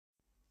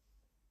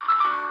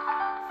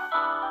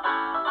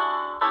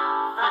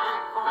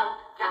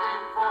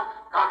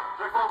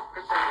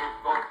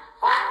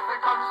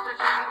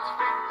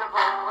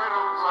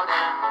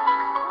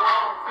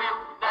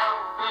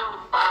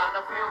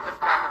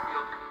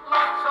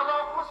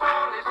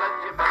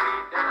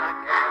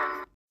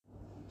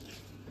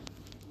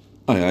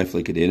Aye,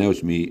 like a day now,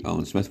 it's me,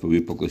 Alan Smith, for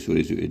we publish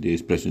stories out of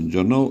today's Prison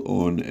Journal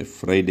on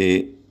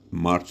Friday,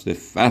 March the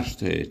 1st,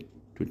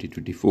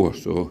 2024.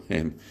 So,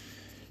 time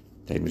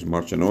is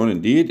marching on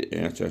indeed.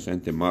 It's just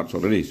into March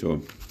already,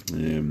 so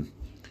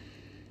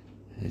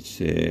it's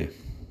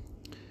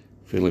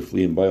fairly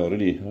fleeing by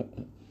already.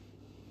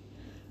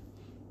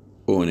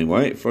 Oh,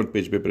 anyway, front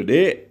page paper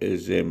today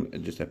is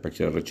just a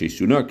picture of Richie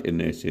Sunak,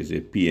 and it says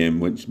PM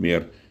wants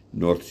more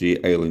North Sea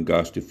island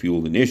gas to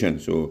fuel the nation.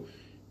 So,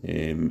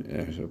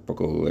 there's a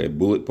couple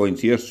bullet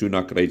points here.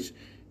 Sunak writes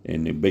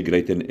in big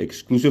writing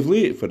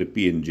exclusively for the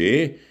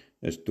P&J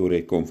as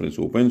Tory conference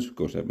opens. Of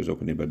course, that was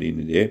up in Aberdeen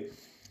today.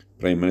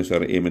 Prime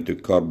Minister aiming to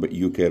curb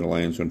UK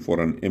reliance on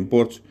foreign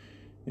imports.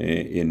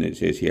 And it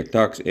says here,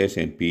 tax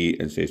SNP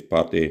and says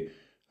party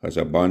has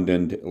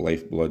abandoned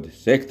lifeblood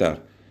sector.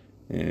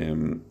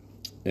 And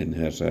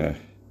here's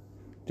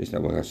just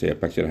like I say, a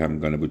picture of him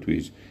going about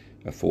with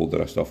a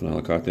folder of stuff and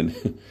all that.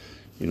 And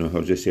you know, I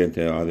was just saying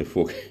to other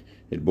folk,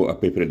 he'd bought a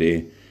paper a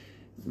day.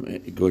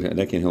 God, I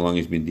don't know how long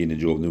he's been doing the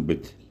job now,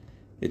 but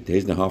it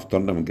hasn't half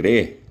turned him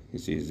grey. He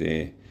says,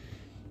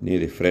 near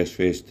the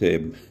fresh-faced,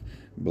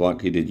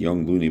 black-headed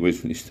young loon he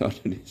was when he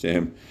started. It's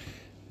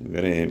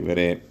very,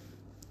 very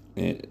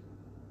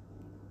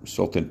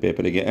salt and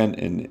pepper to get in,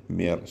 and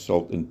mere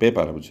salt and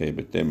pepper, I would say.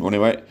 But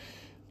anyway,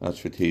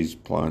 that's what his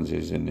plans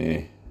is, and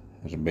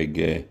there's a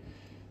big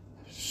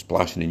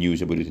splash in the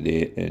news about it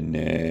today, and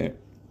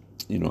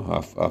you know,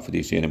 half of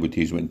the saying about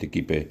he's wanting to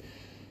keep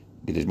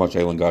get as much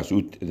island gas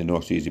out in the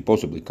North Sea as he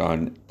possibly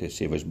can to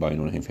save us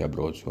buying anything from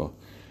abroad. So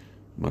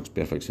makes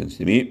perfect sense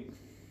to me.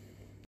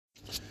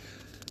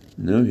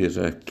 Now here's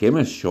a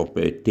chemist shop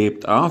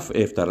taped off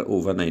after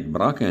overnight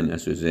break-in.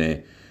 This was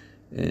a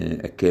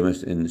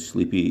chemist in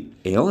sleepy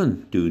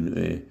Ellon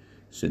town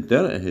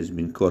centre. It has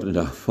been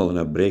cordoned off following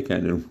a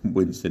break-in on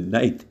Wednesday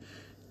night.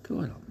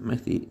 God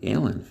almighty,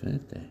 Ellon,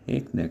 what the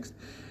heck next?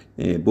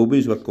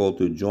 Bobbies were called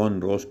to John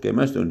Ross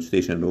Chemist on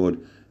Station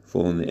Road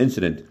following the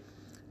incident.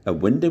 A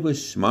window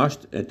was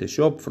smashed at the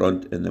shop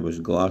front and there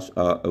was glass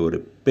all over the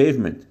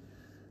pavement.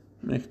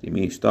 Mighty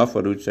me, staff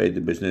were outside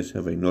the business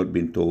having not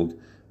been told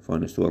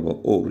when the store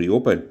will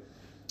reopen.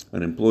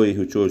 An employee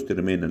who chose to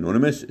remain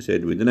anonymous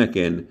said, "We didn't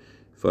ken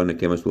when the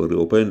chemist will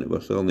reopen.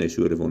 We're still not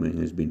sure if anything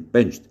has been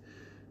pinched."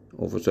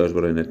 Officers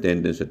were in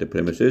attendance at the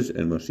premises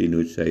and were seen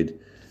inside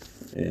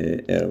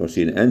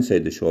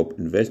the shop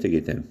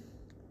investigating.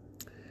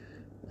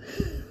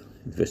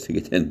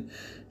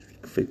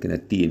 Kind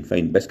of tea and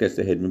fine biscuits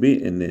they had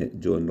maybe in the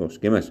John Ross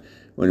Chemist.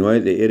 Anyway,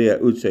 the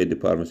area outside the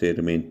pharmacy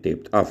remained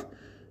taped off.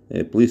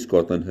 Police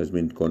Scotland has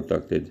been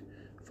contacted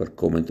for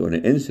comment on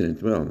the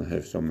incident. Well, I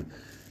have some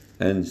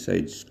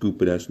inside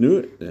scoop in us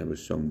now. There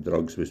was some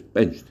drugs was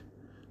pinched.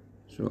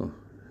 So,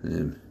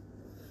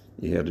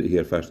 you heard it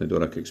here first in the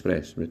Doric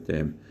Express. But,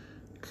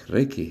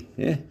 crikey,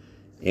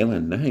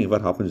 Ellon, nothing ever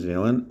happens to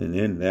Ellon, and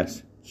then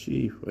this.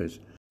 Gee whiz.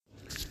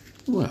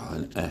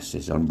 Well, this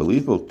is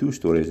unbelievable. Two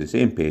stories, the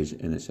same page,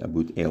 and it's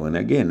about Ellon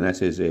again.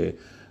 This is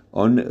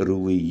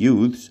unruly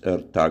youths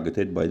are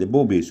targeted by the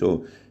bobby.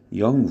 So,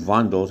 young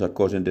vandals are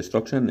causing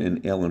destruction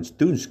in Ellon's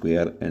town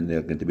square, and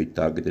they're going to be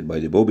targeted by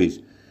the bobbies.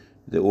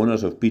 The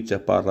owners of pizza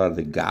parlour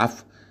The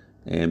Gaff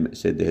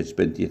said they had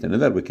spent yet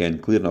another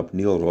weekend clearing up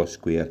Neil Ross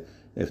Square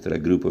after a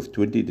group of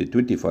 20 to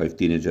 25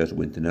 teenagers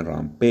went on a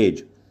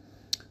rampage.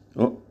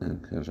 Oh,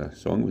 there's a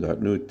song with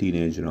that, no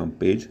teenage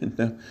rampage.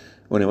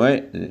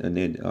 Anyway, and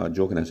then,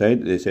 joking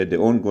aside, they said the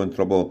ongoing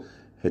trouble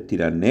had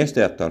taken a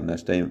nester turn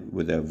this time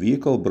with a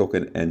vehicle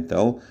broken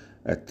into,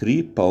 a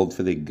tree pulled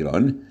for the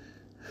grun.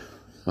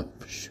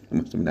 Must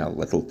have been a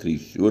little tree,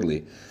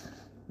 surely.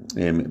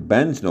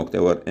 Bins knocked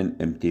over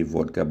and empty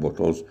vodka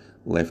bottles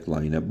left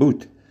lying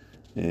about.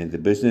 The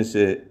business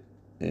said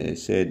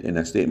in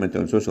a statement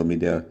on social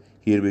media,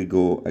 "Here we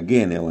go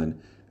again, Ellon.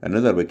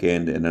 Another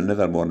weekend and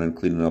another morning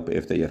cleaning up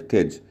after your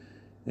kids.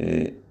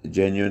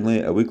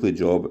 Genuinely a weekly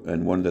job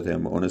and one that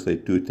I'm honestly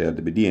too tired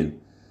to be doing.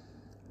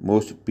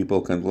 Most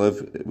people can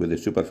live with the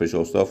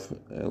superficial stuff,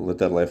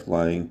 litter left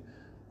lying,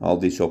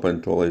 Aldi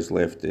shopping trolleys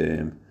left,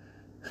 and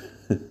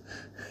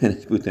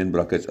it's put in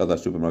brackets, other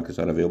supermarkets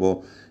are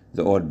available,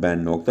 the odd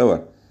bin knocked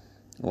over.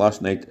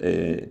 Last night,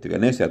 took a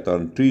nicer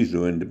turn, trees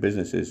ruined,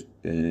 businesses,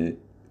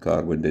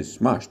 car windows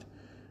smashed.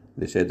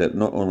 They said that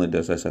not only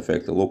does this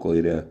affect the local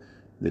area,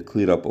 the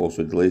clear up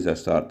also delays their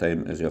start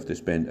time as you have to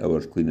spend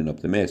hours cleaning up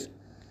the mess.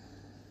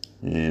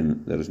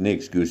 There is no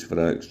excuse for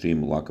an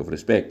extreme lack of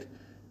respect.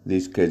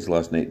 These kids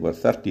last night were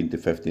 13 to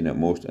 15 at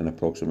most and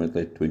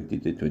approximately 20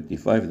 to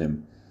 25 of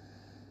them.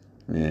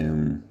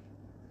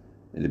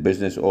 The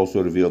business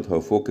also revealed how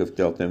folk have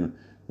told them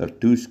they're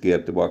too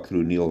scared to walk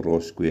through Neil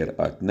Ross Square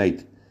at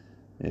night.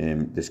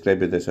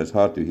 Describing this as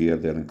hard to hear,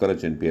 they're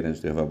encouraging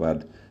parents to have a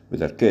word with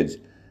their kids.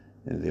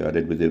 They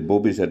added with the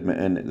bobbies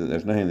admitting that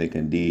there's nothing they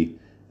can do.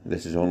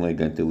 This is only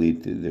going to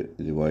lead to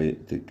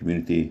the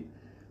community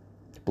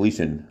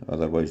policing,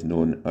 otherwise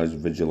known as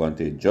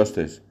vigilante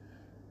justice.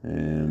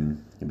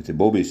 But the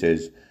bobby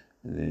says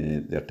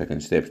they're taking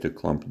steps to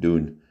clamp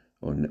down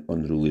on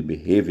unruly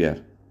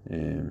behaviour.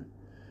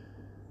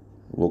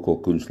 Local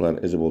councillor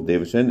Isabel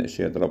Davison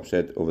shared her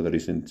upset over the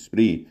recent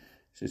spree.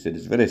 She said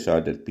it's very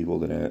sad that people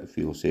don't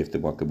feel safe to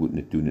walk about in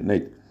the town at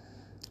night.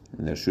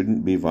 And there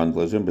shouldn't be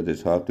vandalism, but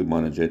it's hard to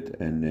manage it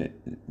in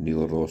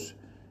Neil Ross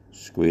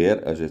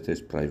Square as it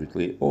is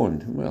privately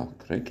owned. Well,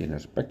 crikey,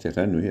 there's pictures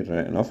in here,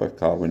 right enough, a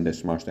car window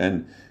smashed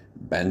in,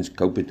 bins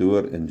culprit door,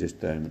 and just,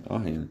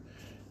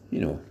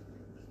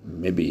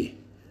 maybe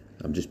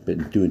I'm just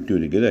putting two and two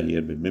together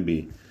here, but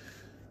maybe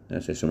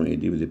that's something to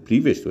do with the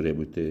previous story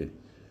about the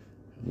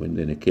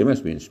window in the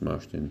chemist being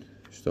smashed and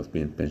stuff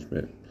being pinched.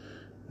 But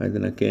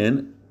then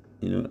again,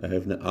 I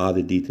haven't all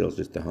the details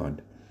just to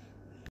hand.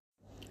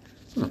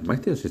 Well, my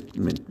tale's just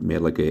more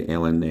like a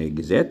Ellon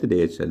Gazette today.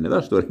 It's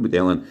another story about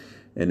Ellon,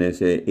 and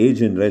it's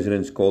aging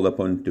residents called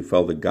upon to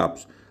fill the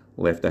gaps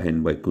left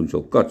behind by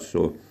council cuts.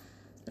 So,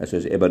 as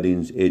is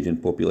Aberdeen's ageing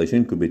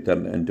population could be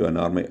turned into an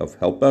army of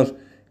helpers,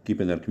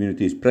 keeping their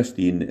communities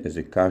pristine as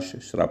the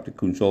cash-strapped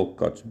council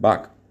cuts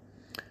back.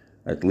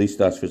 At least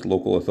that's what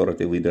local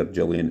authority leader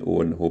Gillian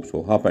Owen hopes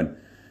will happen.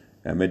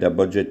 Amid a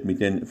budget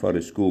meeting for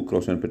the school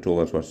crossing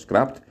patrollers was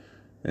scrapped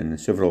and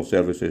several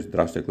services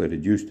drastically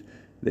reduced,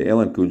 the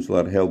Ellon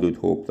councillor held out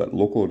hope that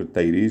local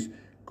retirees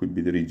could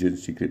be the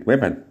region's secret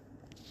weapon.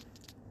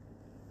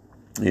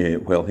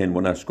 While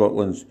one of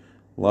Scotland's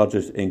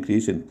largest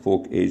increase in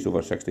folk aged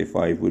over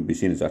 65 would be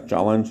seen as a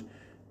challenge,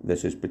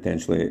 this is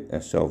potentially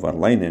a silver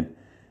lining.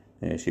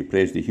 She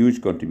praised the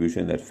huge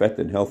contribution that fit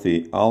and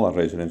healthy all our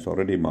residents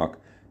already make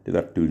to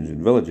their towns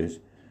and villages.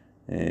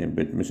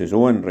 But Mrs.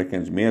 Owen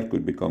reckons mayor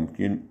could become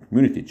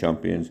community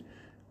champions,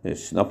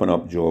 snapping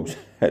up jobs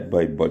hit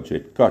by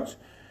budget cuts.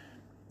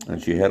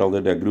 And she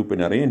heralded a group in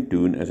her own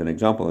town as an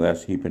example of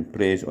this, heaping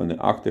praise on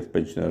the active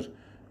pensioners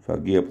for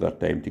giving up their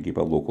time to keep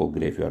a local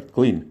graveyard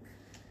clean.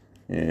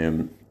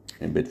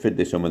 But fit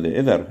to some of the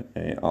other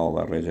all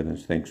our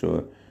residents think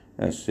so.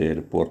 As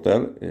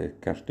reporter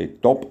Kirsty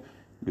Top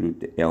grew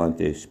to Ellon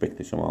to speak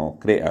to some all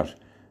craters.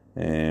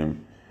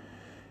 And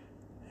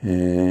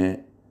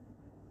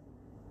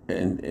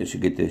she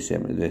get to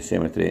the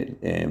cemetery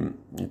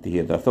to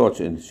hear their thoughts,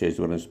 and says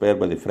they were inspired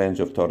by the Friends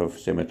of Turf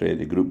Cemetery.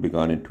 The group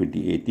began in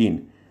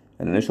 2018.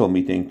 An initial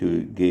meeting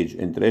to gauge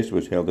interest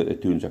was held at the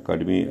Toons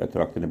Academy,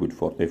 attracting about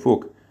 40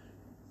 folk.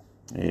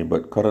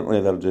 But currently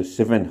there are just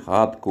 7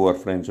 hardcore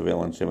Friends of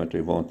Ellon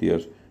Cemetery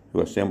volunteers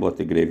who assemble at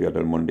the graveyard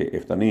on Monday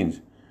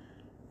afternoons.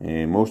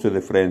 Most of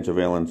the Friends of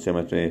Ellon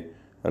Cemetery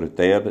are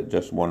retired,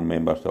 just one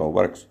member still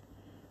works.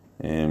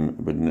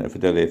 But if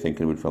they're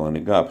thinking would fill in the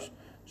gaps.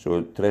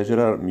 So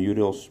Treasurer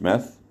Muriel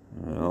Smith,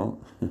 well,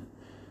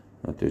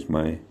 that is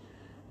my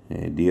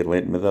dear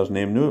late mother's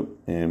name now,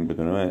 but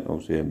anyway,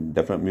 obviously a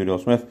different Muriel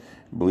Smith,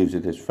 believes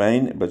it is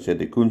fine, but said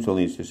the council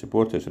needs to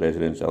support its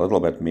residents a little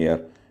bit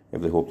more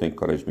if they hope to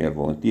encourage more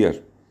volunteers.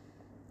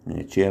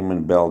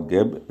 Chairman Bill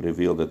Gibb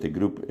revealed that the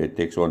group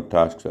takes on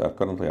tasks that are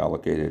currently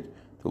allocated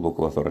to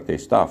local authority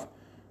staff.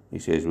 He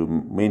says, we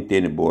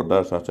maintain the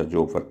borders, that's a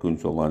job for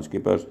council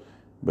landscapers,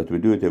 but we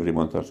do it every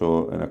month or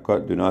so, and I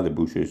cut down all the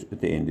bushes at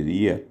the end of the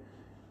year.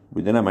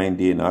 We didn't mind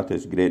doing that,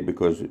 it's great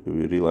because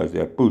we realise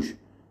they're pushed.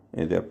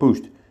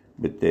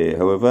 But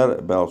however,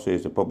 Bell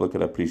says the public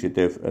are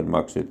appreciative and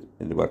makes it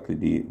the work they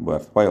do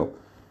worthwhile.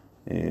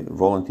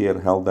 Volunteer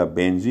Hilda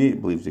Benzie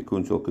believes the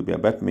council could be a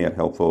bit more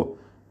helpful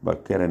by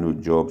carrying out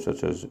jobs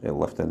such as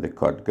lifting the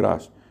cut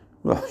grass.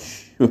 Well,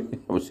 sure,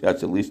 I would say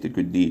that's the least it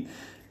could do.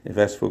 If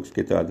us folks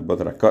get to the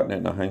bother of cutting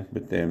it, I think,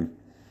 but they're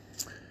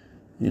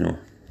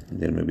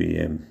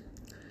maybe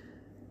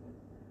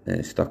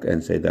stuck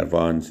inside their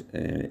vans,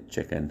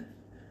 chicken,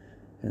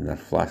 and their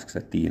flasks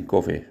of tea and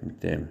coffee.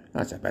 But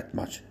that's a bit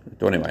much.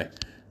 But anyway,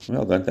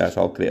 well done to us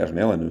all creators in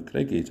Ellon.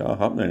 Crikey, it's all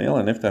happening in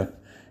Ellon. After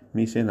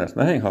me saying there's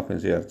nothing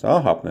happens here, it's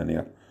all happening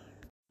here.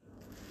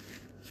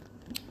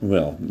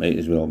 Well, might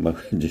as well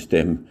just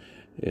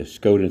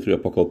scouring through a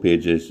couple of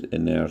pages,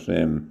 and there's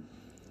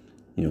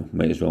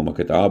might as well look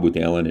at about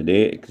Ellon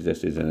today, because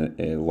this is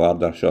a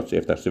larder shuts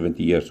after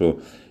 70 years.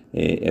 So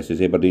this is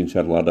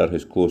Aberdeenshire Larder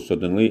has closed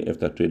suddenly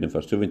after trading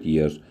for 70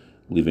 years,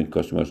 leaving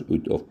customers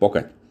out of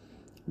pocket.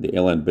 The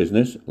Ellon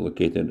business,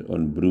 located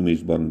on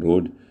Broomiesburn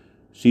Road,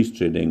 ceased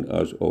trading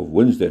as of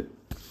Wednesday.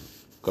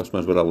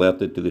 Customers were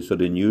alerted to the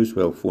sudden news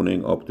while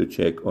phoning up to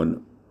check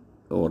on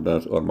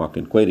orders or mark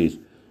inquiries.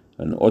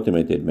 An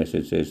automated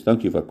message says,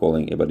 "Thank you for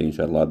calling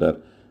Aberdeenshire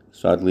Larder.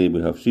 Sadly,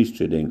 we have ceased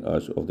trading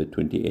as of the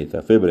 28th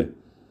of February.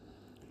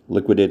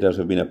 Liquidators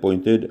have been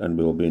appointed and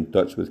we will be in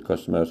touch with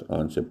customers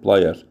and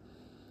suppliers."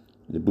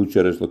 The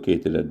butcher is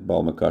located at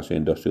Balmacassey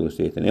Industrial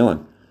Estate in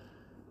Ellon.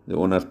 The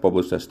owners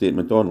published a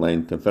statement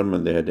online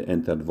confirming they had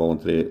entered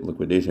voluntary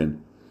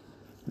liquidation.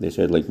 They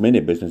said, like many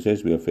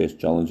businesses, we have faced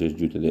challenges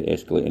due to the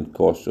escalating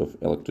costs of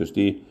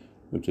electricity,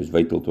 which is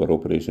vital to our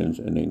operations,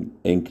 and an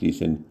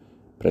increase in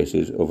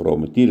prices of raw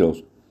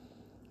materials.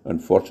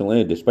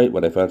 Unfortunately, despite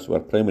our efforts, our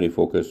primary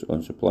focus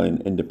on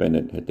supplying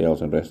independent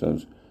hotels and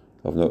restaurants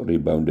have not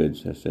rebounded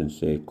since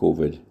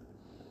COVID.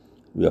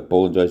 We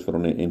apologise for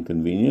any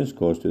inconvenience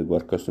caused to our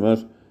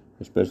customers,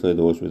 especially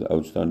those with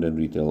outstanding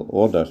retail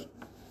orders.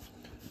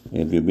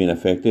 If you've been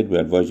affected, we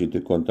advise you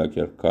to contact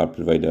your car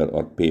provider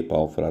or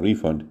PayPal for a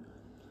refund.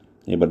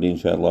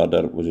 Aberdeenshire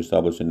Larder was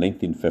established in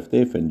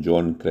 1950 when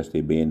John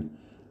Christie Bain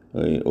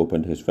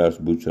opened his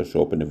first butcher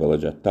shop in the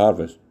village at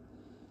Tarvis.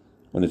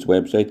 On its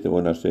website, the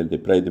owner said they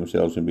pride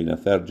themselves in being a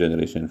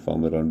third-generation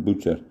family-run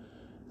butcher.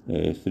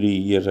 3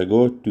 years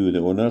ago, two of the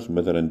owners,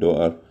 mother and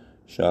daughter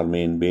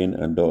Charmaine Bain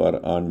and daughter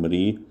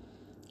Anne-Marie,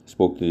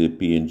 spoke to the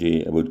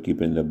P&J about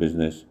keeping their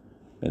business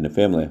in the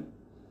family.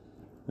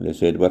 They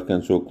said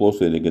working so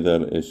closely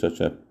together in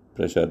such a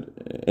pressured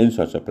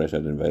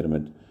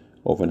environment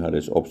often had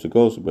its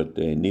obstacles, but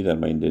neither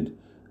minded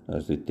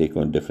as they take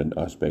on different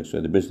aspects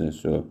of the business.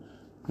 So,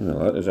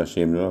 that is a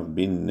shame. I've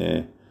been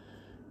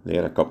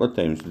there a couple of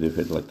times. They've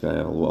had like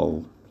a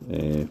little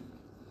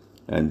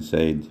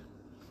inside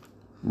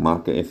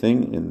market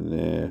thing,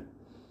 and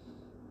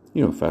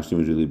first time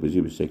was really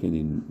busy, but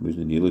second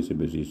wasn't nearly so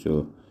busy.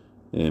 So,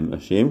 a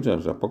shame.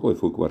 There's a couple of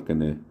folk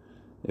working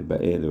a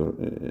bit they were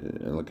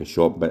like a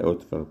shop bit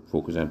out for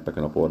focusing on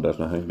picking up orders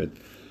and everything, but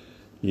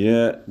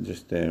yeah,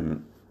 just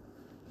very,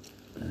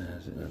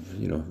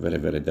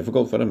 very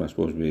difficult for them. I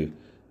suppose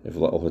if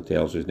little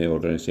hotels is now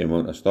ordering the same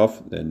amount of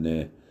stuff, then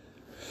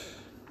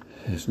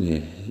there's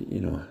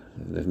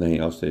nothing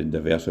else to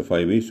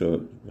diversify with,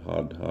 so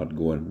hard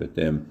going, but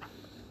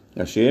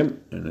a shame,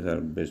 and their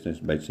business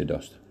bites the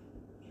dust.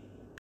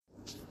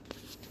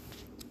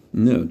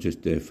 Now,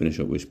 just finish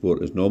up with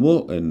sport as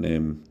normal,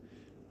 and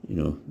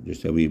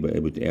just a wee bit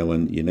about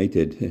Ellon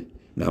United.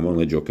 No, I'm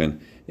only joking.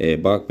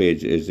 Back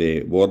page is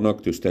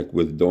Warnock to stick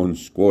with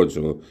Don's squad.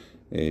 So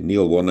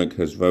Neil Warnock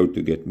has vowed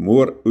to get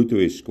more out of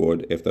his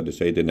squad after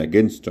deciding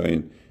against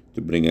trying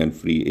to bring in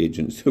free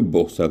agents to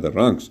bolster the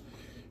ranks.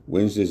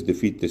 Wednesday's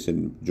defeat to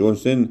St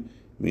Johnstone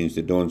means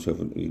the Dons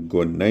have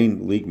gone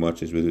 9 league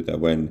matches without a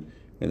win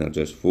and are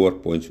just 4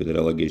 points for the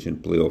relegation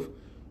playoff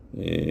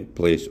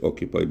place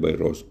occupied by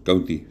Ross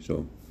County.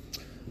 So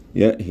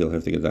yeah, he'll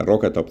have to get that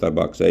rocket up their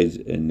backsides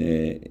and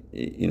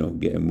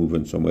get him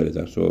moving somewhere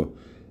there. So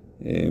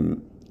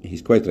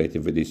he's quite right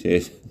in what he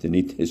says. They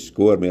need to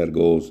score more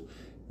goals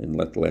and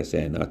let less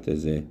in. That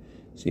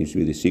seems to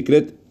be the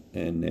secret.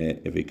 And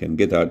if he can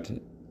get that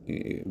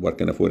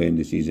working before end of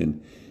the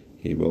season,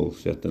 he will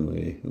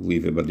certainly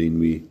leave Aberdeen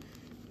with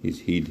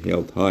his head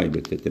held high.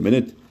 But at the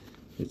minute,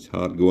 it's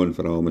hard going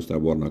for Mr.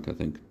 Warnock, I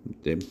think.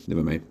 But,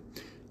 never mind.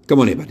 Come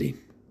on, Aberdeen.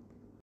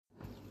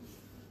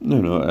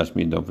 No, that's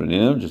me done for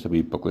now. Just a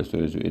wee buckle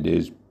stories of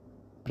today's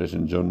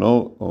Prison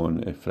Journal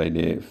on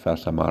Friday,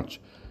 1st of March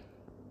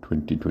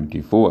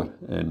 2024.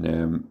 And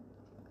a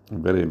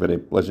very, very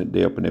pleasant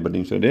day up in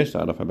Aberdeen today.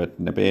 Started off a bit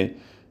nippy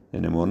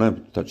in the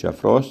morning, touch of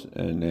frost,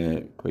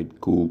 and quite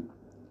cool.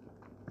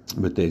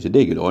 But as the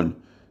day got on,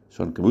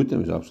 sun came out and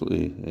it was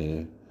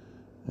absolutely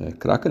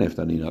cracking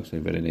afternoon, actually,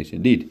 very nice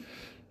indeed.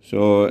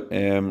 So,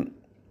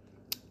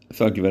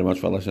 thank you very much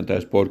for listening to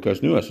this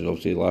podcast now. This is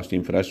obviously the last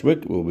time for this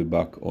week. We'll be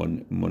back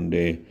on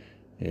Monday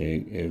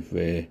if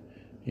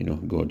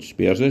God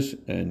spares us,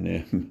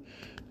 and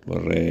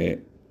we'll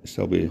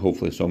still be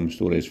hopefully some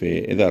stories for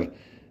other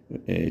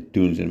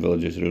towns and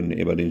villages around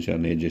Aberdeenshire,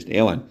 not just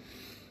Ellon.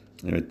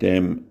 But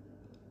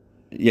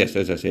yes,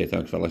 as I say,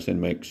 thanks for listening.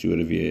 Make sure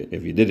if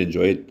you did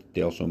enjoy it,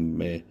 tell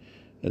some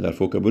other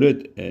folk about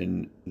it,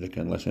 and they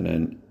can listen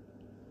in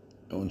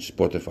on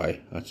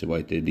Spotify. That's the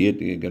way to do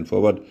it going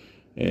forward.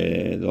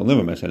 They'll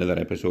never miss another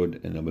episode,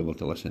 and they'll be able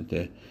to listen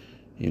to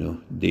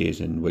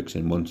days and weeks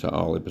and months of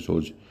all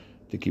episodes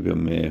to keep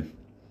them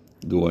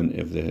going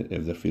if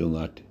they're feeling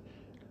that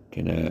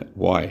kind of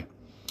why.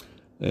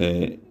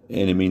 In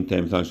the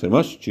meantime, thanks very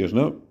much. Cheers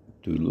now.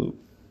 Toodaloo.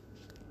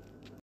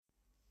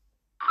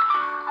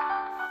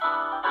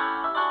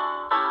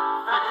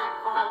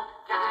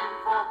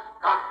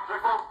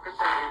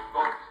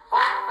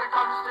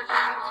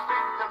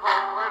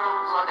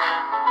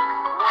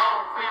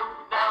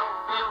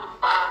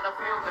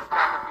 Feel the